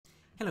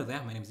Hello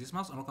there, my name is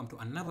Ismail and welcome to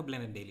another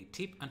Blender Daily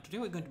Tip, and today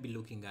we're going to be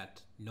looking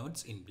at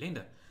nodes in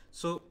Blender.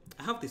 So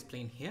I have this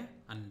plane here,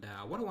 and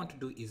what I want to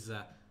do is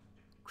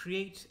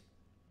create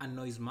a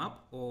noise map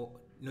or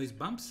noise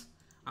bumps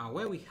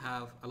where we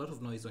have a lot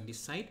of noise on this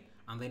side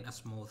and then a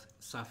smooth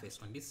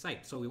surface on this side.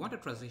 So we want to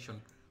transition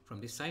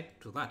from this side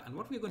to that, and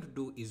what we're going to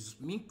do is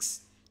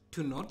mix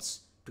two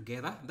nodes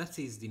together, that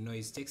is the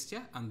noise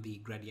texture and the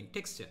gradient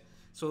texture.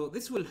 So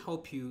this will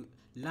help you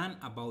learn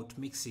about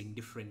mixing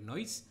different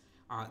noise,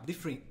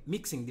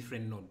 mixing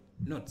different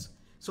nodes.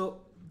 So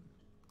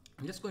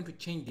I'm just going to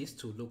change this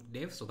to look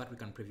dev so that we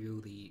can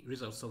preview the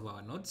results of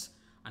our nodes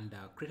and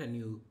create a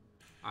new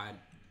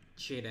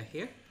shader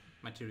here,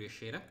 material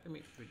shader. Let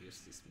me reduce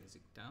this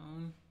music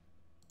down.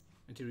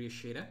 Material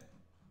shader.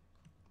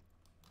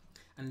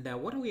 And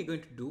what are we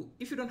going to do?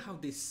 If you don't have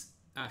this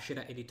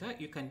shader editor,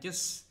 you can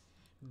just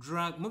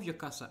move your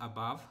cursor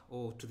above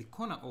or to the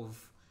corner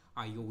of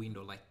your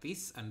window like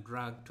this and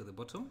drag to the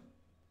bottom.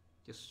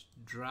 Just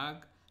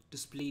drag to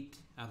split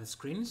the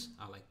screens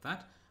like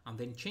that, and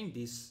then change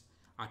this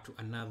to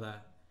another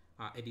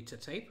editor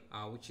type,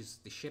 which is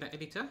the shader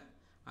editor,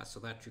 so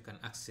that you can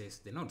access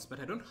the nodes. But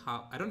I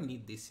don't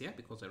need this here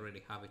because I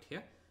already have it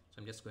here. So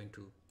I'm just going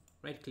to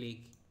right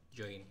click,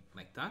 join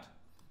like that.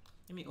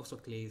 Let me also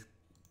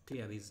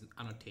clear these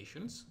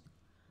annotations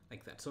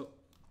like that. So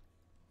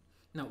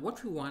now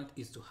what we want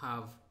is to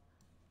have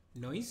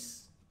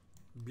noise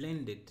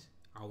blended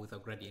with a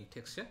gradient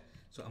texture.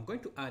 So I'm going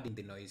to add in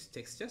the noise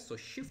texture. So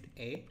Shift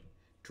A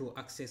to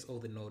access all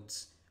the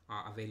nodes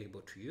are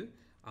available to you,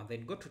 and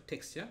then go to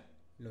texture,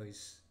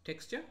 noise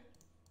texture,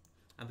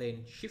 and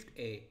then Shift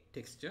A,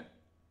 texture,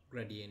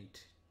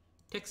 gradient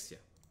texture.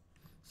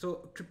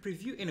 So to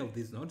preview any of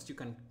these nodes, you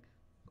can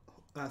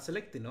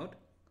select the node,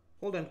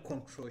 hold on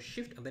Control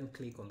Shift, and then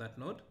click on that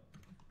node,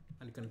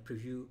 and you can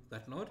preview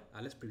that node.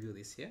 Let's preview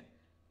this here.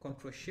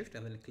 Control Shift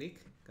and then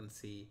click. You can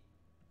see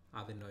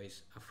the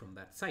noise from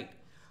that side.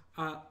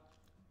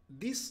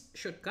 This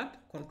shortcut,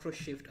 Control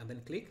Shift and then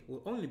click,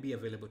 will only be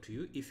available to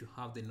you if you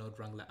have the Node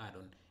Wrangler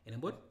add-on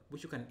enabled,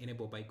 which you can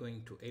enable by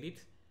going to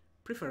Edit,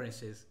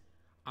 Preferences,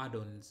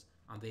 Add-ons,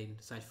 and then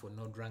search for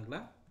Node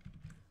Wrangler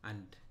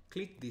and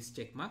click this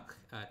check mark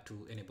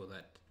to enable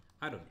that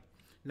add-on.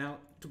 Now,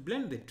 to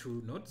blend the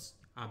two nodes,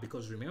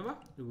 because remember,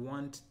 we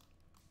want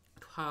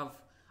to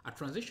have a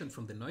transition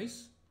from the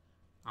noise,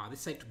 this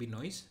side to be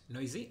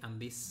noisy,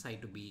 and this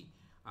side to be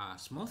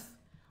smooth.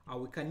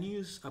 We can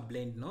use a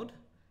blend node.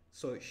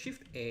 So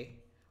Shift A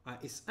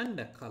is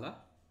under color,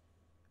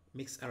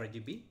 mix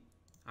RGB.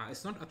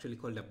 It's not actually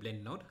called a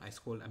blend node, it's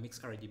called a mix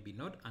RGB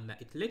node, and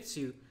it lets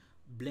you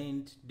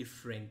blend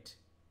different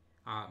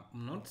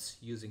nodes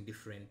using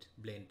different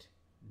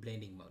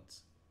blending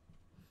modes.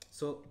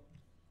 So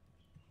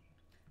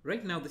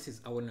right now this is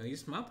our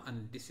noise map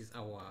and this is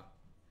our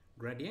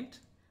gradient,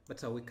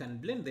 but we can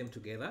blend them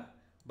together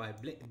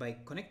by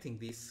connecting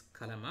this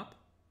color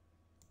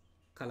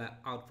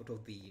output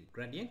of the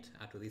gradient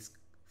to this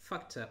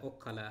factor or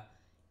color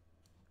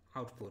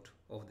output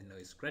of the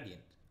noise gradient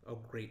or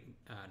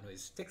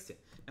noise texture.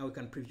 Now we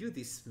can preview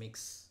this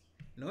mix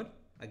node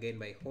again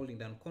by holding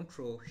down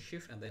Control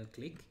Shift and then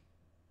click.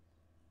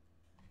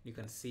 You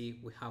can see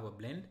we have a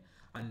blend,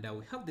 and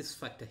we have this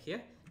factor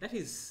here that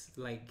is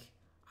like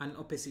an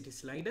opacity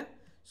slider.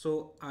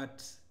 So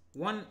at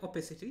one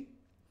opacity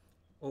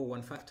or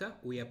one factor,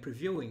 we are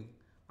previewing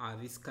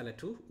this color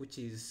 2, which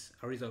is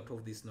a result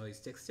of this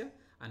noise texture,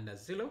 and at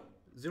 0,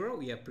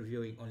 we are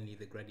previewing only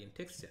the gradient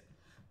texture.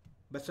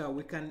 But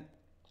we can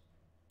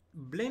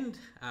blend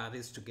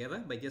this together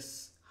by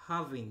just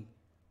having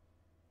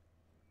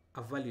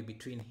a value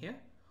between here,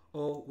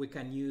 or we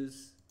can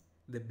use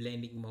the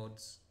blending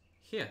modes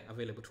here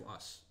available to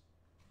us.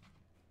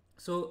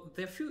 So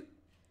there are a few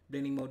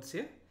blending modes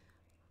here,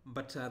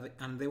 but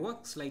and they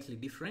work slightly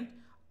different,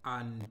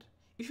 and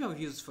if you have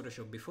used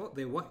Photoshop before,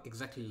 they work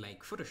exactly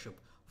like Photoshop.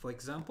 For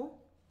example,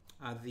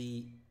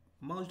 the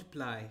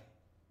multiply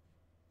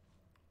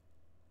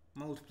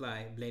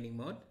blending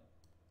mode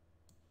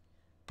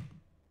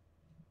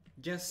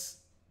just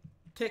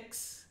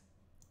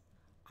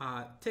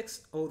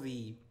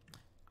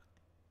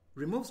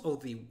removes all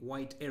the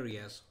white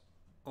areas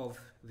of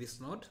this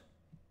node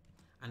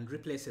and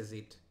replaces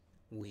it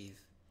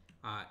with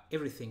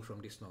everything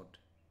from this node.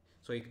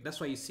 So that's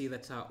why you see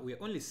that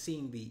we're only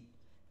seeing the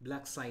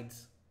black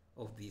sides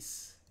of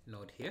this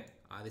node here,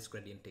 this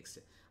gradient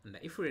texture. And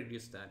if we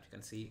reduce that, you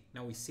can see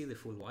now we see the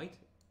full white.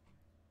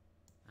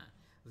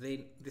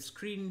 Then the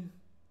screen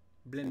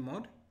blend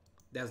mode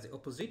does the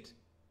opposite.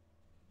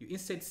 You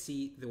instead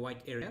see the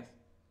white areas.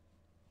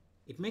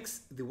 It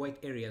makes the white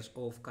areas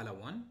of color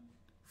 1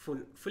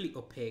 fully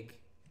opaque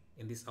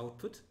in this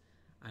output,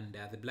 and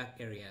the black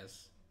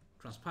areas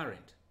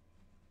transparent,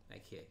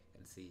 like here you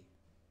can see.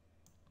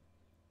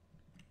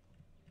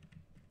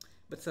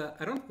 But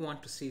I don't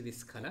want to see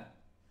this color,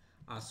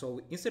 so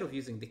instead of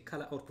using the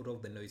color output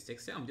of the noise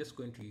texture, I'm just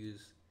going to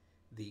use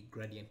the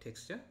gradient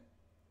texture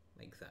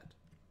like that.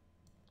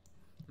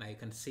 Now you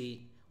can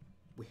see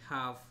we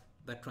have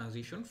that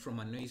transition from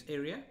a noise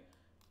area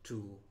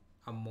to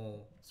a more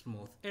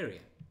smooth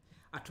area.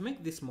 To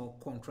make this more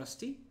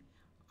contrasty,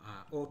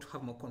 or to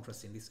have more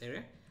contrast in this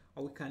area,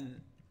 we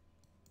can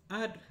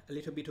add a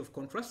little bit of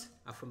contrast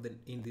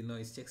in the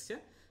noise texture.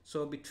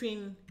 So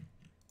between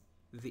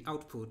the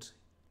output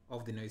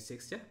of the noise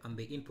texture and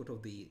the input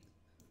of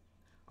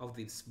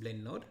this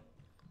blend node,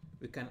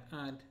 we can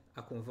add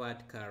a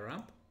convert color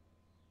ramp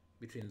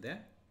between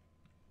there,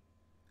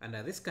 and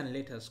this can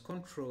let us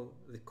control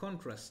the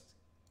contrast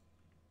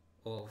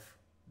of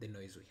the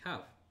noise we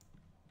have.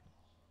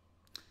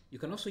 You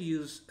can also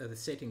use the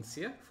settings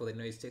here for the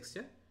noise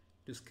texture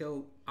to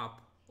scale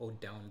up or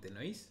down the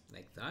noise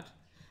like that.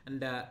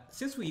 And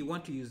since we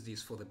want to use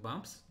this for the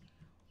bumps,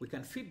 we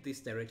can feed this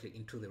directly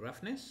into the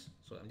roughness.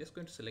 So I'm just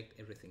going to select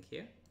everything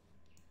here.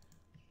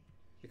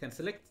 We can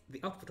select the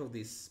output of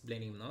this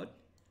blending node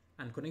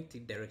and connect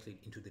it directly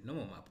into the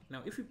normal map.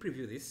 Now, if we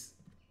preview this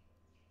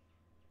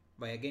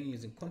by again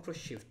using Ctrl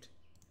Shift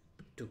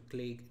to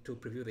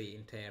preview the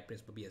entire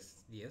Principal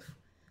BSDF,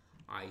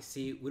 I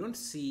see we don't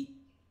see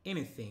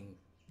anything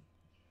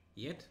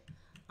yet.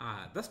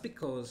 That's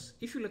because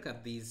if you look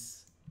at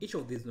each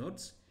of these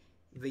nodes,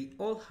 they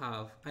all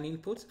have an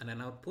input and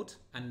an output,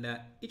 and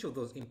each of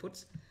those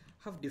inputs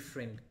have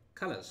different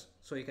colors.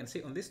 So you can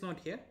see on this node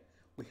here,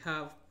 we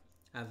have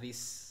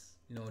this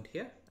node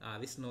here,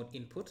 this node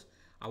input,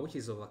 which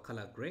is of a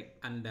color gray.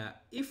 And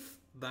if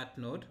that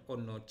node or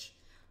notch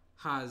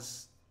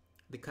has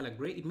the color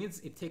gray, it means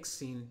it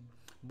takes in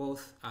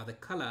both the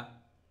color,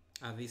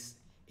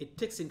 it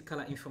takes in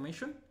color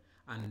information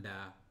and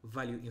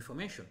value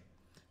information.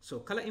 So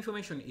color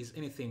information is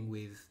anything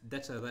with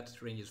data that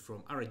ranges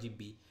from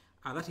RGB,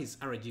 that is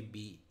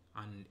RGB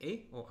and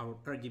A or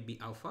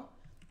RGB alpha,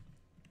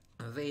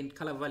 and then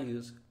color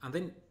values, and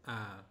then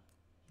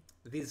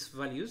these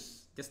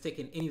values just take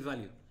in any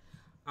value.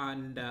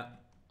 And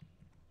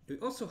we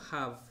also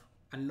have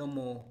a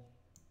normal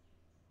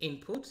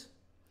input.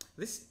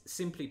 This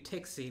simply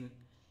takes in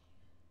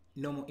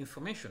normal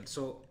information.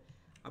 So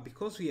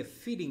because we are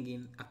feeding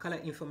in a color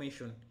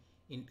information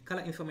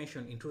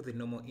into the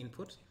normal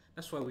input,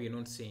 that's why we are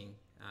not seeing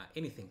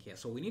anything here.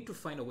 So we need to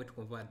find a way to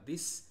convert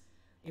this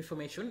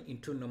information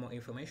into normal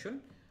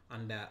information,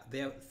 and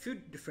there are a few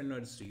different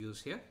nodes to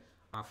use here.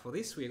 For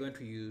this, we are going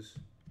to use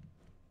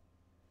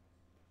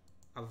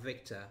a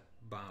vector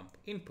bump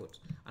input,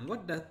 and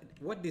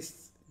what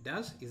this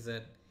does is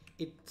that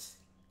it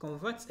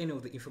converts any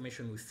of the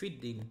information we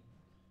feed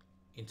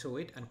into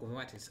it and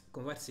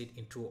converts it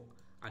into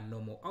a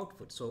normal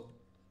output. So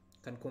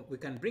we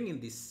can bring in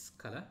this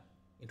color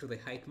into the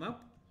height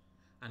map,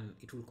 and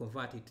it will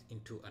convert it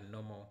into a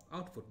normal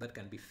output that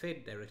can be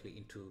fed directly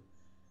into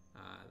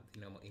the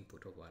normal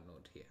input of our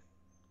node here.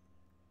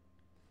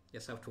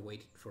 Just have to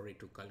wait for it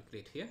to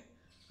calculate here,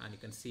 and you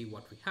can see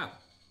what we have.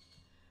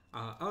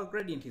 Our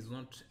gradient is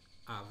not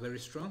very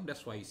strong.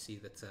 That's why you see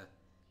that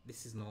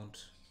this is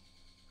not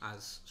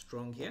as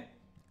strong here.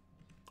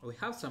 We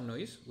have some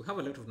noise. We have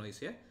a lot of noise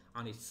here,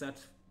 and it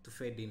starts to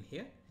fade in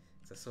here.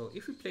 So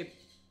if we play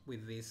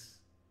with this,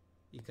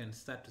 you can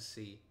start to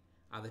see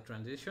the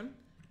transition.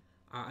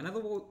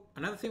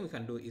 Another thing we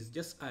can do is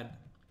just add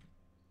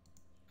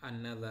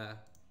another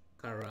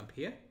color ramp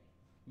here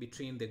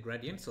between the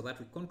gradient, so that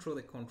we control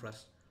the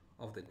contrast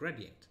of the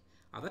gradient.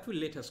 That will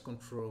let us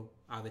control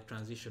the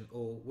transition,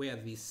 or where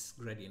this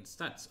gradient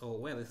starts, or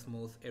where the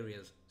smooth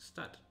areas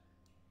start.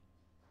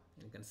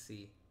 And you can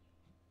see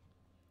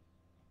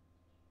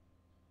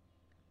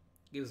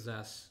gives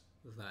us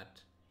that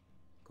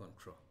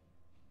control.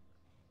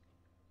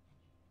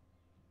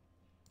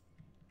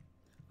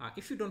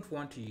 If you don't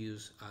want to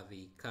use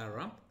the color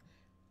ramp,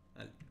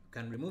 you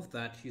can remove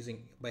that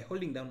by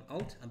holding down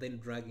Alt and then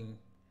dragging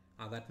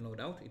that node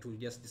out. It will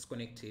just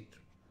disconnect it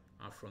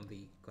from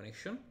the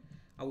connection.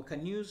 We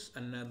can use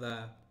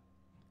another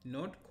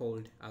node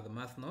called the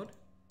math node,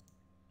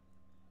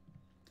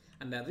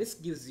 and this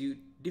gives you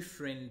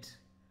different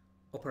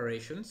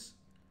operations.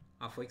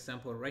 For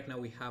example, right now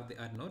we have the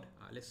add node.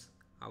 Let's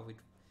have it,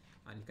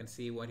 and you can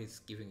see what it's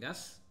giving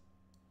us.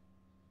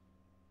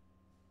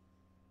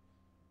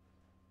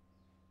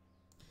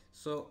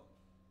 So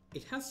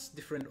it has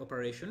different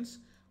operations.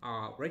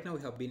 Right now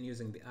we have been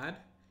using the add.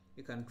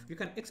 You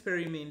can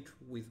experiment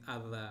with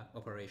other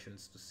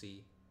operations to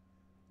see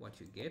what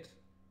you get.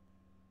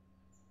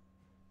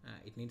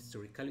 It needs to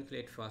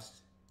recalculate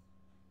first.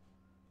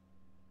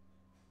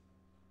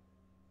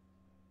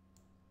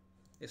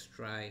 Let's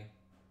try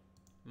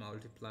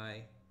multiply.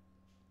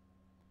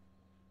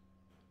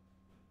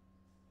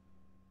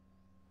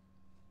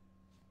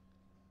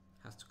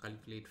 Has to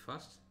calculate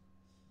first.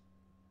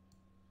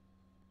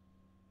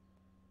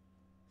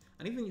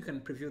 And even you can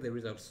preview the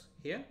results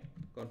here.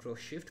 Control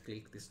Shift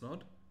click this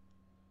node.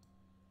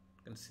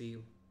 You can see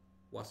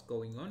what's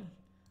going on.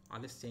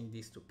 Let's change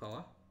this to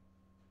power.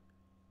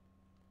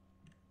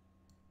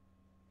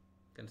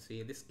 You can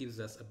see this gives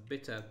us a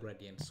better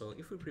gradient. So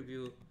if we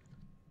preview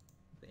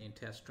the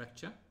entire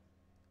structure,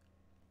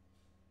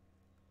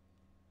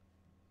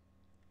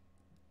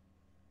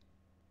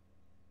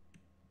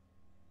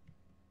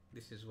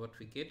 this is what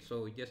we get.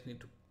 So we just need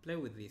to play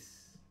with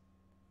this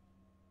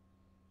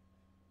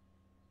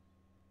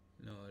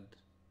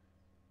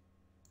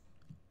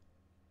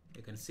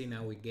You can see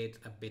now we get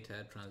a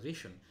better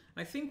transition.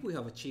 I think we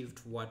have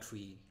achieved what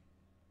we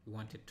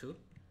wanted to.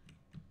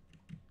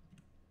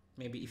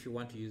 Maybe if you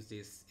want to use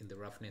this in the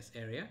roughness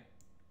area,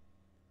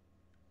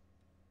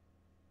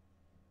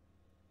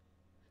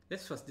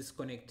 let's first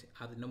disconnect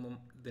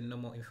the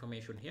normal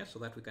information here so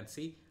that we can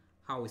see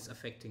how it's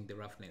affecting the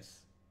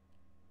roughness.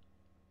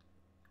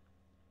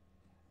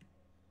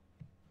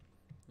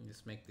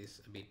 Just make this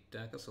a bit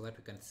darker so that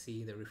we can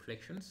see the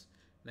reflections.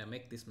 Now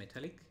make this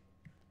metallic.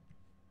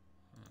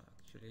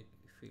 Actually,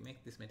 if we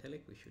make this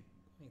metallic, we should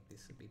make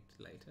this a bit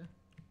lighter.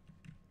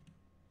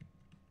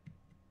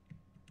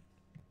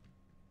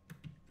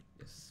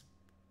 Yes,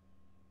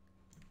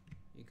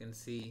 you can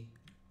see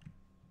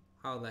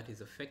how that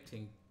is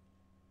affecting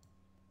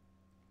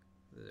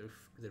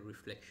the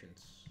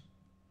reflections.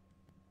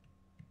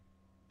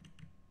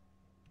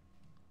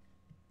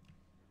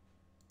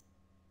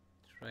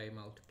 Try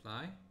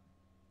multiply,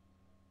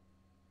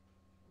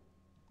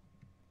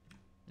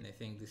 and I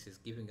think this is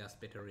giving us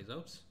better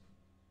results.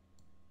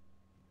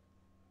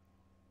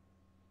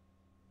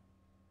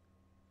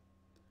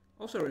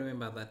 Also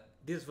remember that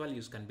these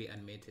values can be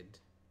animated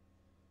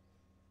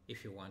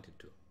if you wanted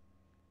to.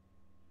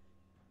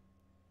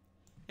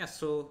 Yeah,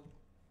 so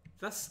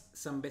that's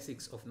some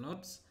basics of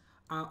nodes.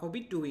 I'll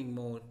be doing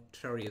more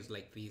tutorials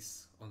like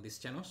this on this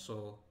channel,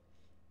 so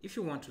if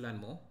you want to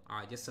learn more,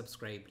 just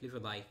subscribe, leave a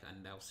like,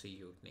 and I'll see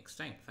you next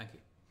time. Thank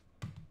you.